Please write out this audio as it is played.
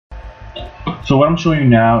So what I'm showing you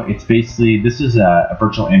now, it's basically, this is a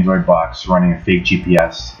virtual Android box running a fake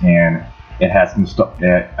GPS, and it has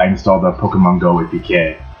I installed the Pokemon Go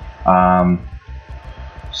APK.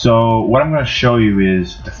 So what I'm going to show you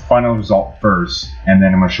is the final result first, and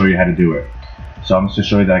then I'm going to show you how to do it. So I'm just going to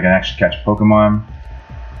show you that I can actually catch Pokemon.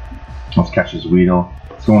 Let's catch this Weedle.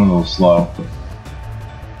 It's going a little slow.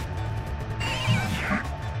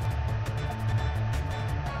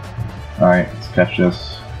 Alright, let's catch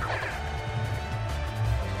this.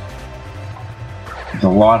 It's a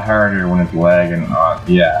lot harder when it's lagging.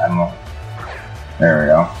 Yeah, I don't know. There we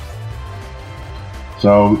go.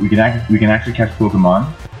 So we can actually catch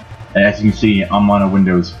Pokemon. As you can see, I'm on a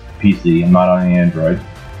Windows PC. I'm not on an Android.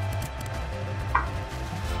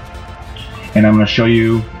 And I'm going to show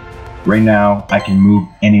you right now. I can move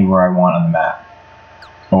anywhere I want on the map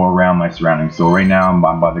or around my surroundings. So right now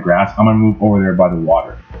I'm by the grass. I'm going to move over there by the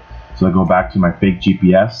water. So I go back to my fake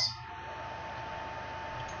GPS.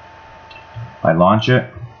 I launch it,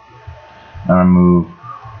 and I move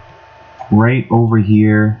right over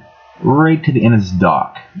here, right to the end of this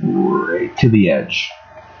dock, right to the edge.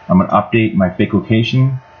 I'm going to update my fake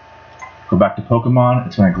location, go back to Pokemon,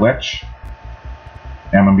 it's going to glitch,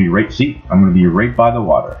 and I'm going to be I'm going to be right by the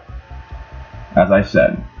water, as I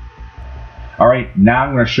said. Alright, now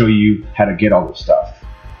I'm going to show you how to get all this stuff.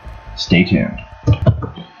 Stay tuned.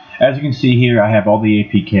 As you can see here, I have all the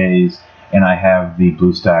APKs, and I have the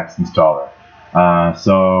Bluestacks installer.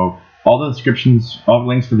 So all the descriptions, all the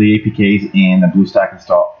links for the APKs and the Bluestacks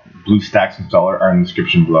installer are in the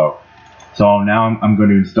description below. So now I'm going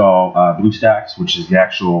to install Bluestacks, which is the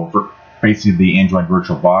actual, basically the Android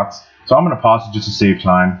virtual box. So I'm going to pause it just to save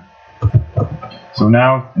time. So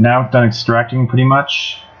now it's done extracting pretty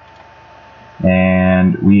much,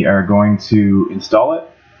 and we are going to install it.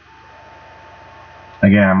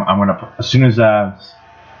 Again, I'm going to, as soon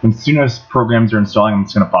as programs are installing, I'm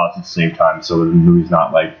just going to pause it to save time, so the movie's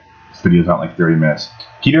not like, this video's not like 30 minutes.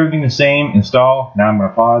 Keep everything the same, install. Now I'm going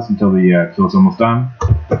to pause until it's almost done.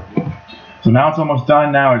 So now it's almost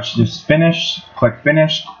done. Now it's just finished. Click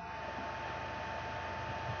finish.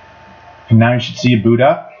 And now you should see it boot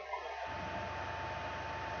up.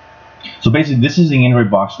 So basically, this is the Android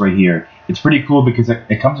box right here. It's pretty cool because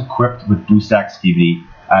it comes equipped with Bluestacks TV,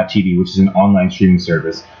 which is an online streaming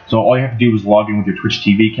service. So all you have to do is log in with your Twitch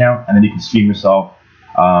TV account, and then you can stream yourself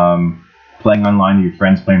playing online with your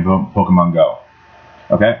friends playing Pokemon Go.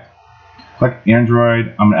 Okay? Click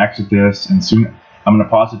Android. I'm going to exit this, and soon I'm going to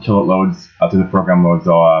pause it till it loads, till the program loads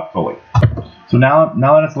fully. So now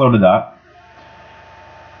that it's loaded up,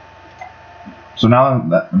 so now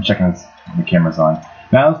that I'm checking if the camera's on.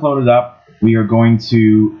 Now that it's loaded up, we are going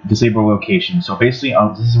to disable location. So basically,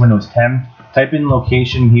 this is Windows 10. Type in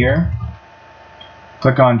location here.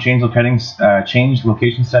 Click on change location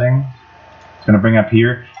settings. It's going to bring up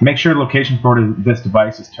here. Make sure location for this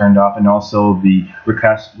device is turned off, and also the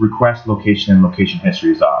request location and location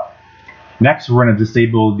history is off. Next, we're going to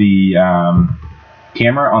disable the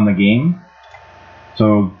camera on the game.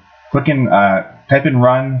 So type in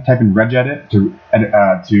run, type in REGEDIT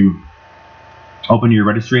to open your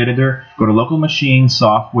registry editor. Go to local machine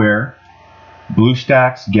software.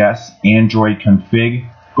 Bluestacks, guess, Android config,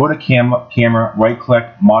 go to camera, right click,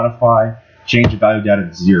 modify, change the value data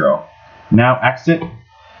to 0. Now exit.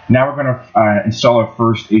 Now we're going to install our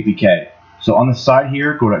first APK. So on the side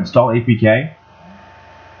here, go to install APK.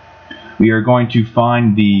 We are going to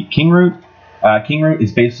find the Kingroot. Kingroot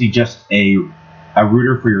is basically just a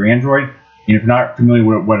router for your Android. And if you're not familiar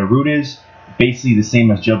with what a root is, basically the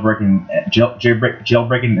same as jailbreaking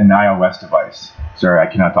an iOS device. Sorry, I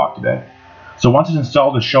cannot talk today. So once it's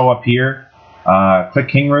installed, it'll show up here. Click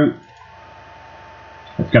Kingroot.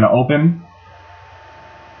 It's going to open.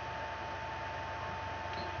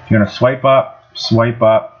 You're going to swipe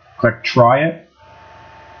up, click try it.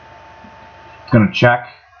 It's going to check.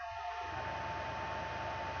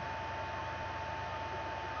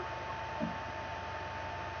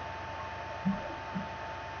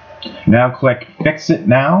 Now click fix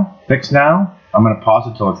now. I'm going to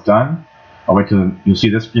pause it till it's done. I'll wait till you'll see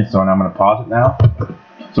this screen, so now I'm going to pause it now.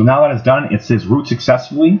 So now that it's done, it says root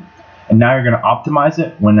successfully, and now you're going to optimize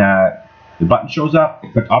it. When the button shows up,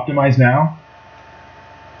 click optimize now.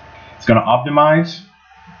 It's going to optimize.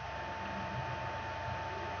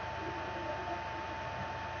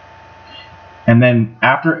 And then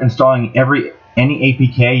after installing any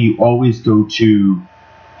APK, you always go to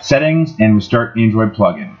settings and restart Android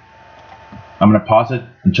plugin. I'm going to pause it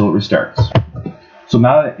until it restarts. So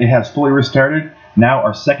now that it has fully restarted, now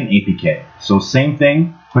our second APK. So same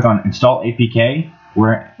thing, click on install APK.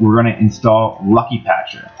 We're going to install Lucky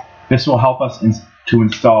Patcher. This will help us to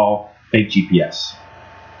install fake GPS.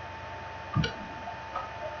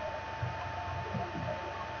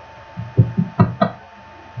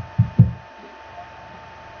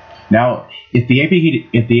 Now, if the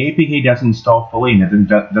APK doesn't install fully and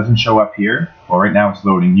it doesn't show up here, well, right now it's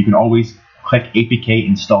loading, you can always click APK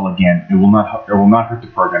install again. It will not hurt the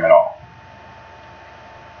program at all.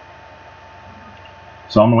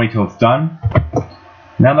 So I'm gonna wait till it's done.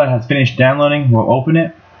 Now that it has finished downloading, we'll open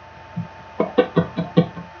it.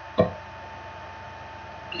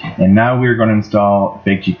 And now we're going to install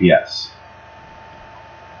fake GPS.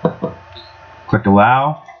 Click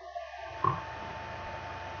allow.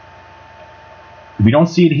 If you don't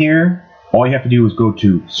see it here, all you have to do is go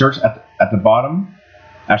to search at the bottom.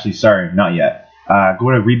 Actually, sorry, not yet.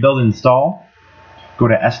 Go to rebuild and install. Go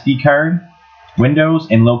to SD card, Windows,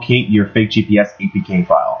 and locate your fake GPS APK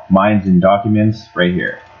file. Mine's in documents right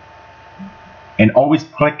here. And always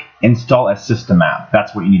click install as system app.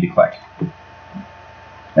 That's what you need to click.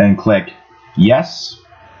 And click yes.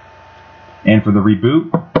 And for the reboot,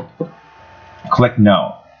 click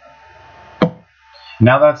no.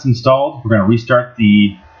 Now that's installed, we're going to restart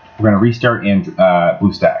in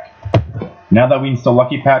Bluestack. Now that we installed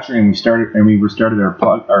Lucky Patcher and we restarted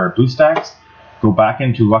our Bluestacks, go back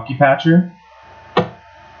into Lucky Patcher.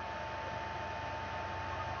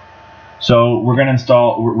 So we're going to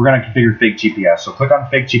configure fake GPS. So click on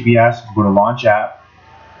fake GPS, go to launch app.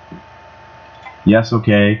 Yes,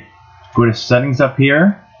 okay. Go to settings up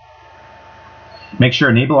here. Make sure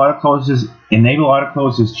enable auto close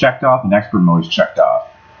is checked off and expert mode is checked off.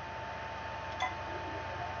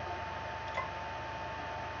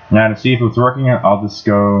 Now to see if it's working, I'll just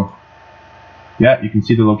go. Yeah, you can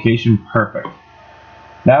see the location perfect.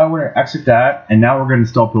 Now we're going to exit that, and now we're going to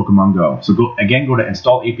install Pokemon Go. So go to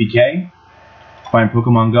install APK, find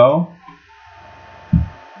Pokemon Go,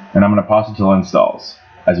 and I'm going to pause it until it installs.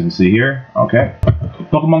 As you can see here, okay.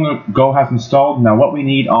 Pokemon Go has installed. Now what we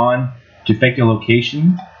need on to fake the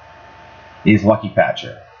location is Lucky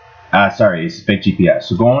Patcher. Sorry, it's fake GPS.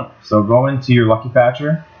 So go into your Lucky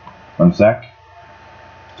Patcher. One sec.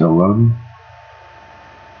 Still loading.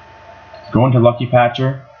 Go into Lucky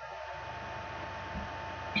Patcher.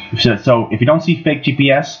 So if you don't see fake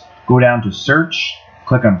GPS, go down to search,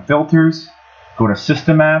 click on filters, go to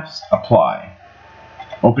system apps, apply.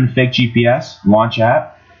 Open fake GPS, launch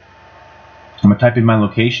app. I'm going to type in my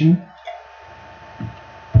location.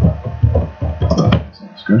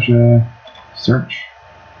 Scotia, search.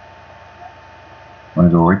 I'm going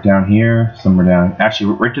to go right down here, somewhere down,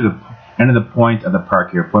 actually right to the end of the point of the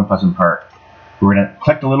park here, Point Pleasant Park. We're going to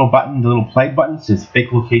click the little button, the little play button, it says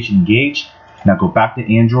fake location engaged. Now go back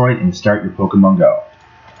to Android and start your Pokemon Go.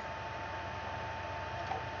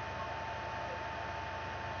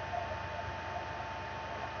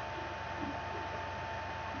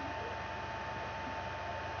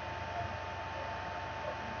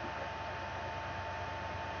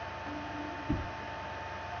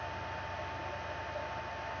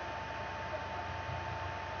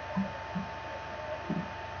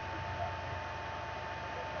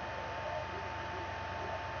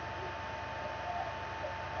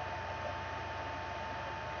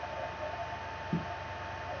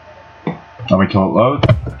 I'll wait till it loads.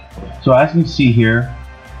 So as you can see here,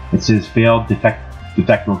 it says failed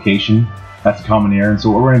detect location. That's a common error. And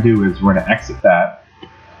so what we're going to do is we're going to exit that,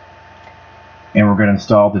 and we're going to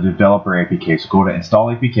install the developer APK. So go to install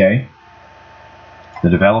APK, the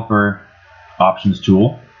developer options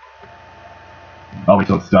tool. I'll wait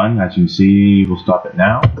till it's done. As you can see, we'll stop it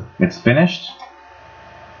now. It's finished.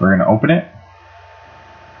 We're going to open it.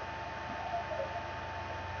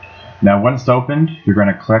 Now once it's opened, you're going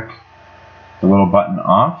to click the little button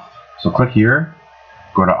off. So click here,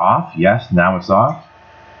 go to off. Yes, now it's off.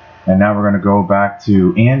 And now we're going to go back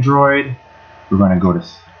to Android. We're going to go to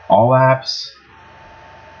all apps.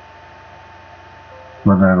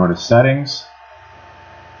 We're going to go to settings.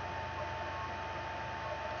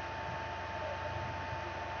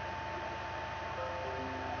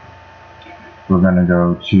 We're going to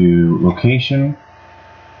go to location.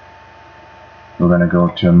 We're going to go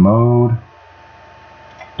to mode.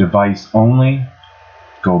 Device only,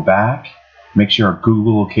 go back, make sure our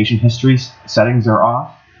Google location history settings are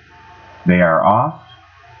off. They are off.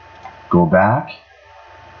 Go back.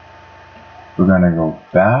 We're going to go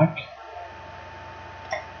back.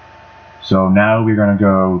 So now we're going to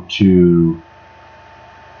go to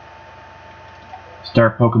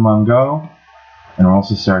start Pokemon Go, and we'll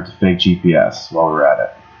also start the fake GPS while we're at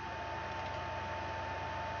it.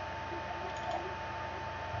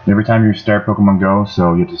 Every time you start Pokemon Go,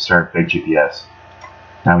 so you have to start fake GPS.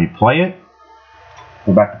 Now we play it.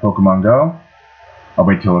 Go back to Pokemon Go. I'll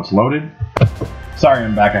wait till it's loaded. Sorry,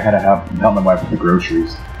 I'm back. I had to help my wife with the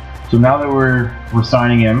groceries. So now that we're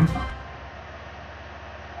signing in,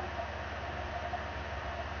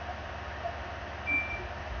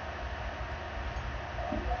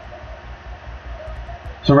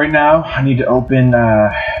 so right now I need to open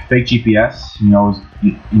fake GPS. You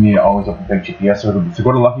need to always open fake GPS. So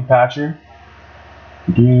go to Lucky Patcher.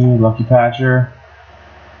 Lucky Patcher.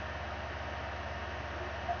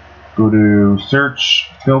 Go to Search,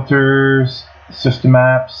 Filters, System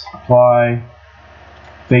Apps, Apply,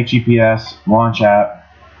 Fake GPS, Launch App.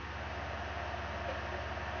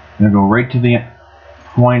 I'm going to go right to the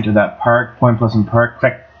point of that park, Point Pleasant Park.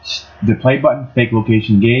 Click the play button, Fake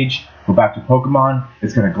Location Gauge. Go back to Pokemon.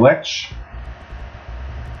 It's going to glitch.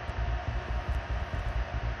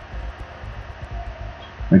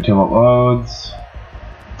 Wait till it loads.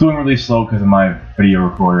 It's doing really slow because of my video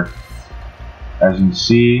recorder. As you can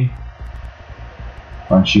see,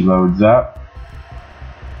 once she loads up,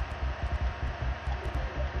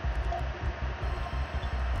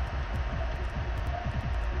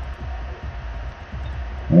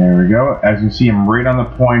 there we go. As you can see, I'm right on the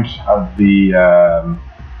point of the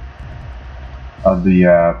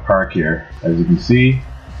park here. As you can see,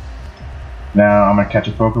 now I'm gonna catch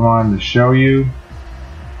a Pokemon to show you.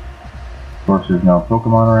 Of course, there's no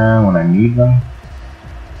Pokemon around when I need them.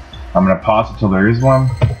 I'm gonna pause until there is one.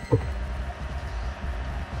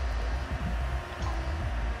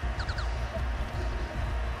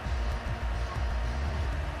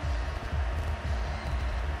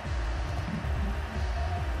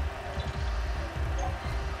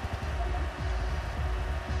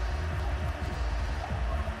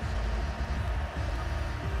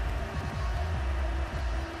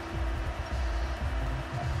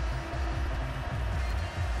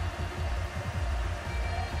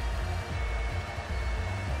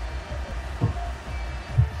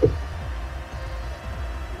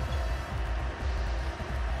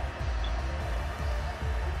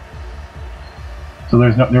 So there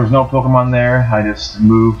was no Pokemon there. I just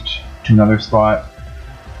moved to another spot.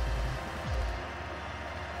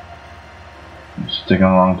 It's taking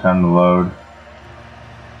a long time to load.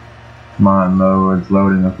 Come on, load. It's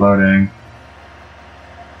loading. It's loading.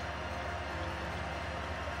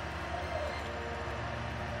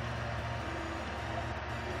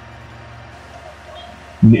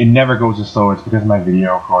 It never goes as slow. It's because of my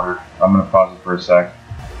video recorder. I'm gonna pause it for a sec.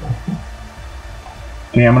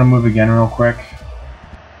 Okay, I'm gonna move again real quick.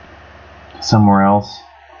 Somewhere else.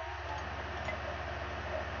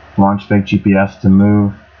 Launch fake GPS to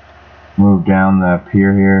move down the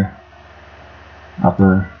pier here.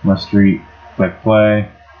 Upper West Street. Click play.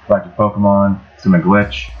 Back to Pokemon. It's gonna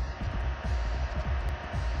glitch.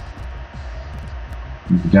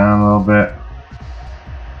 Move it down a little bit.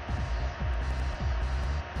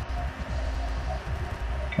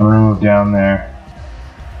 I'm gonna move down there.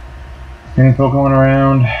 Any Pokemon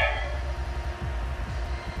around?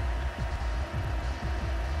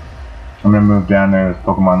 I'm gonna move down there with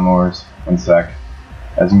Pokemon lures. One sec.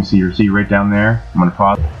 As you can see, you see right down there. I'm gonna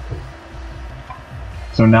pause.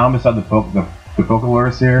 So now I'm beside the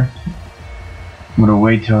Pokelures here. I'm gonna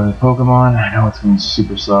wait till the Pokemon. I know it's going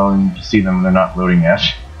super slow, and you see them, they're not loading yet.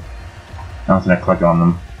 Now I'm gonna click on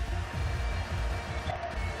them.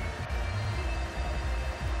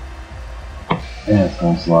 Yeah, it's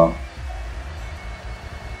going slow.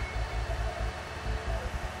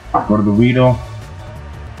 Go to the Weedle.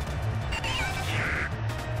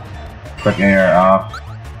 Click air off.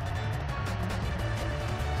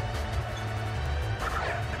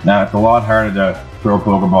 Now it's a lot harder to throw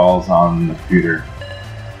Pokeballs on the computer.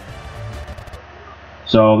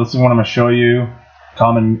 So this is what I'm going to show you.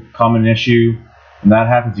 Common issue. When that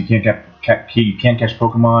happens, you can't catch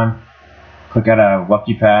Pokemon. Click out a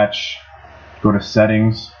Lucky Patch. Go to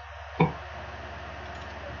Settings.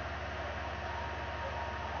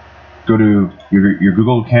 Go to your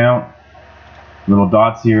Google account. Little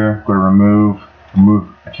dots here. Go to remove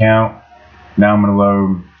account. Now I'm going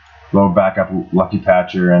to load back up Lucky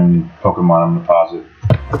Patcher and Pokemon. I'm going to pause it.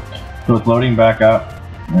 So it's loading back up.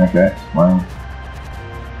 Okay, it's fine.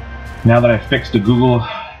 Now that I fixed the Google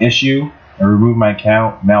issue and removed my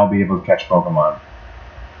account, now I'll be able to catch Pokemon.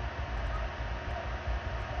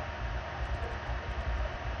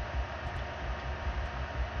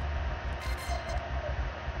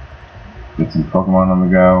 Get some Pokemon on the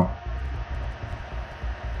go.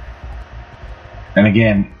 And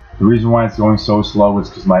again, the reason why it's going so slow is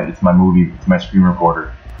because it's my screen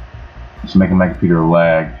recorder. It's making my computer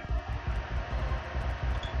lag.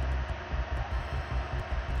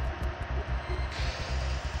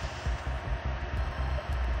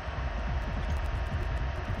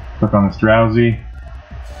 Click on this Drowsy.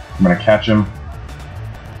 I'm gonna catch him.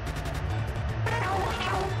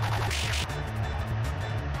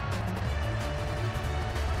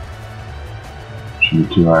 Shouldn't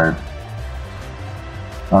be too hard.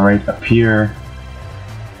 Alright, up here.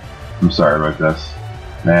 I'm sorry about this.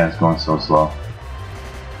 Man, it's going so slow.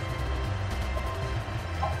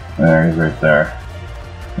 There, he's right there.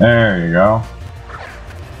 There you go.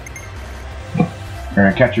 You're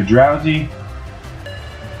gonna catch your Drowsy.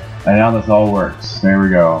 And now this all works. There we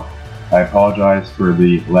go. I apologize for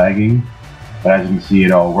the lagging, but as you can see,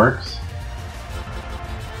 it all works.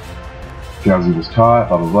 Drowsy was caught,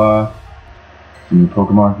 blah blah blah. Some new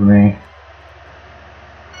Pokemon for me.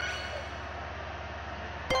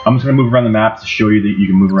 I'm just gonna move around the map to show you that you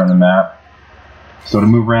can move around the map. So to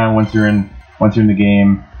move around once you're in the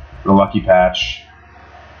game, the Lucky Patch,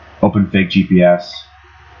 open fake GPS.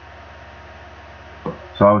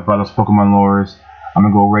 So I always brought those Pokemon lures. I'm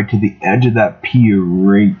gonna go right to the edge of that pier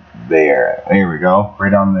right there. There we go.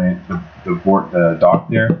 Right on the dock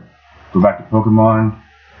there. Go back to Pokemon.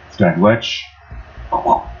 It's gonna glitch.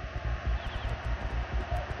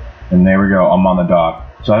 And there we go. I'm on the dock.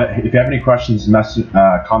 So if you have any questions,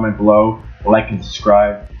 comment below, like and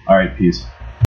subscribe. Alright, peace.